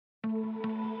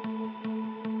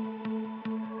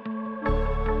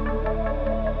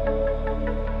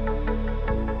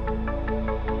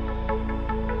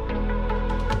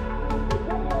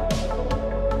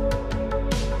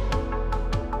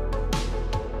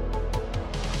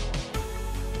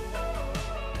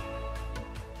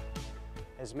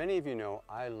As many of you know,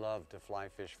 I love to fly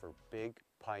fish for big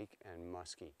pike and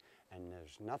musky, and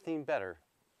there's nothing better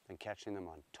than catching them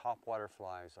on topwater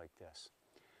flies like this.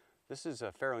 This is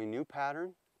a fairly new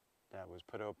pattern that was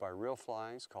put out by Real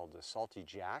Flies called the Salty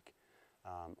Jack.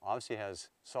 Obviously it has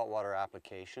saltwater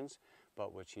applications,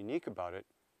 but what's unique about it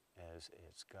is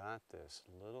it's got this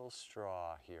little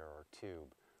straw here or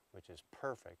tube, which is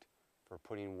perfect for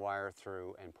putting wire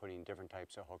through and putting different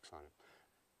types of hooks on it.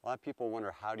 A lot of people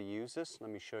wonder how to use this. Let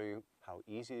me show you how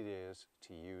easy it is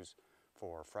to use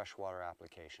for freshwater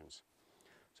applications.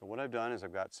 So what I've done is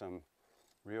I've got some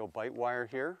real bite wire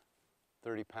here,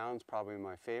 30 pounds, probably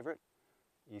my favorite,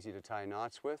 easy to tie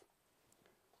knots with.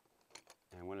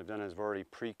 And what I've done is I've already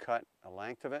pre-cut a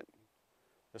length of it.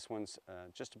 This one's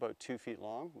just about 2 feet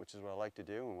long, which is what I like to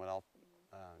do. And what I'll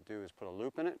do is put a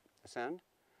loop in it, this end,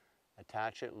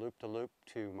 attach it loop to loop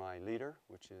to my leader,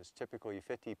 which is typically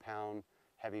 50-pound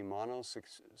heavy mono,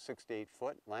 6 to 8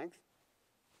 foot length.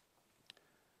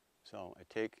 So I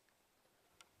take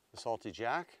the Salty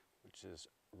Jack, which is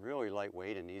really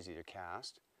lightweight and easy to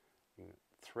cast. You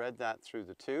thread that through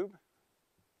the tube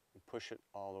and push it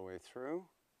all the way through.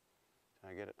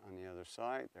 I get it on the other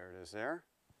side. There it is there.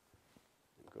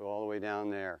 And go all the way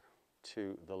down there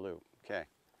to the loop. Okay,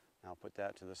 now I'll put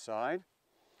that to the side.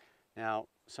 Now,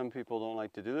 some people don't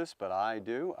like to do this, but I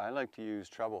do. I like to use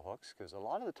treble hooks because a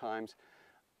lot of the times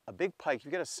a big pike, if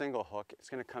you get a single hook, it's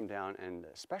going to come down, and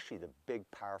especially the big,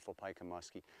 powerful pike and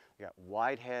musky, you got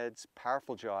wide heads,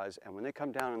 powerful jaws, and when they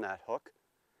come down on that hook,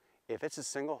 if it's a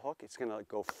single hook, it's going to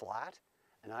go flat,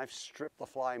 and I've stripped the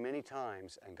fly many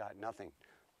times and got nothing.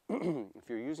 If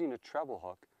you're using a treble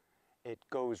hook, it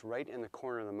goes right in the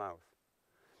corner of the mouth.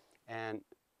 And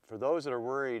for those that are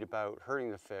worried about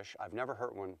hurting the fish, I've never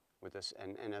hurt one with this,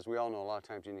 and as we all know, a lot of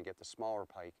times you need to get the smaller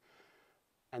pike.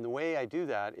 And the way I do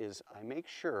that is I make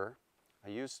sure I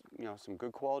use some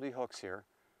good quality hooks here,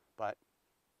 but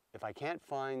if I can't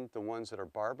find the ones that are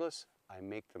barbless, I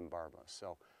make them barbless.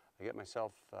 So I get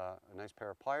myself a nice pair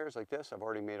of pliers like this. I've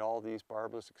already made all these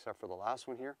barbless except for the last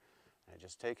one here. And I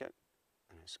just take it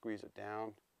and I squeeze it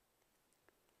down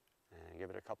and give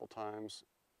it a couple times.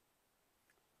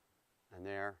 And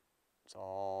there, it's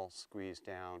all squeezed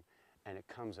down and it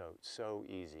comes out so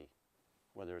easy,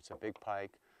 whether it's a big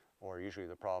pike or usually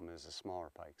the problem is the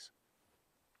smaller pikes.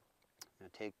 I'm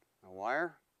going to take a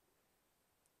wire,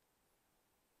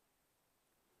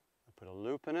 I put a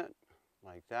loop in it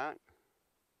like that,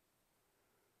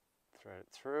 thread it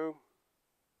through,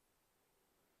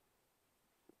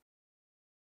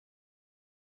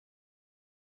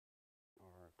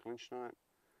 or a clinch knot.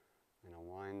 I'm going to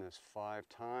wind this 5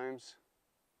 times,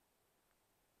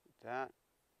 like that.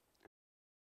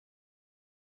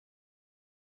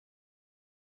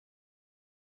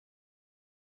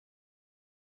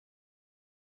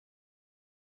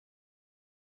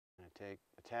 I take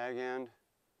the tag end,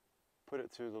 put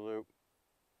it through the loop,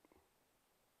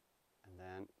 and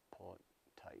then pull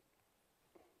it tight.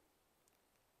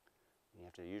 You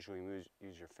have to usually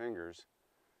use your fingers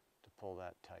to pull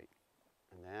that tight.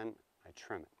 And then I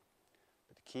trim it.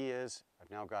 But the key is,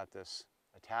 I've now got this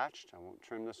attached. I won't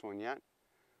trim this one yet,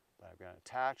 but I've got it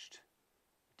attached.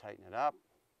 Tighten it up.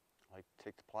 I like to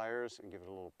take the pliers and give it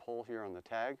a little pull here on the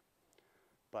tag.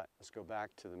 But let's go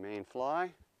back to the main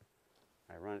fly.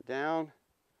 I run it down,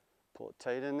 pull it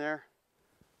tight in there,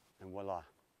 and voila.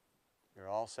 You're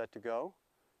all set to go.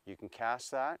 You can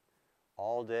cast that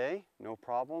all day, no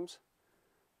problems.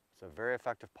 It's a very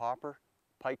effective popper.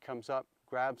 Pike comes up,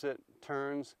 grabs it,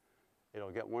 turns,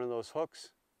 it'll get one of those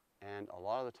hooks, and a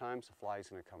lot of the times the fly is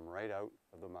going to come right out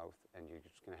of the mouth and you're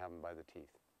just going to have them by the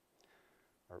teeth.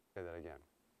 Or say that again.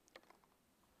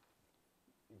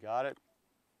 You got it.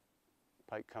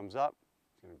 Pike comes up,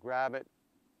 it's going to grab it.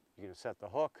 You're going to set the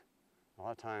hook. A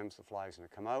lot of times the fly is going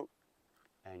to come out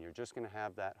and you're just going to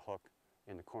have that hook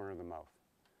in the corner of the mouth.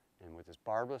 And with this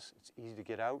barbless, it's easy to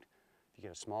get out. If you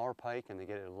get a smaller pike and they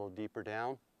get it a little deeper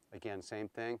down, again, same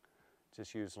thing.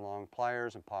 Just use the long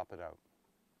pliers and pop it out.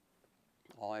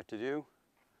 All I have to do,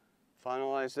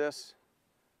 finalize this,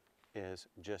 is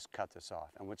just cut this off.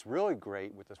 And what's really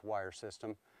great with this wire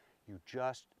system, you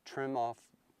just trim off,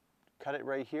 cut it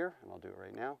right here, and I'll do it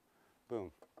right now.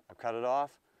 Boom, I've cut it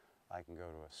off. I can go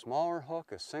to a smaller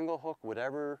hook, a single hook,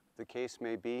 whatever the case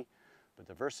may be. But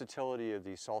the versatility of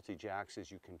these Salty Jacks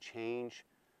is you can change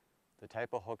the type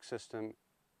of hook system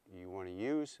you want to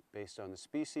use based on the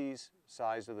species,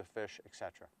 size of the fish,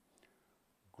 etc.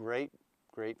 Great,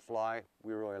 great fly.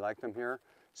 We really like them here,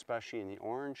 especially in the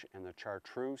orange and the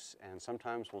chartreuse. And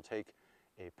sometimes we'll take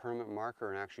a permanent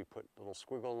marker and actually put little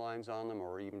squiggle lines on them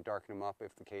or even darken them up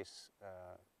if the case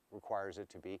requires it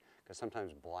to be, because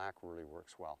sometimes black really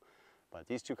works well. But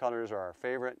these two colors are our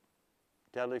favorite.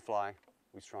 Deadly fly.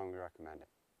 We strongly recommend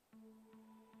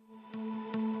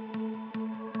it.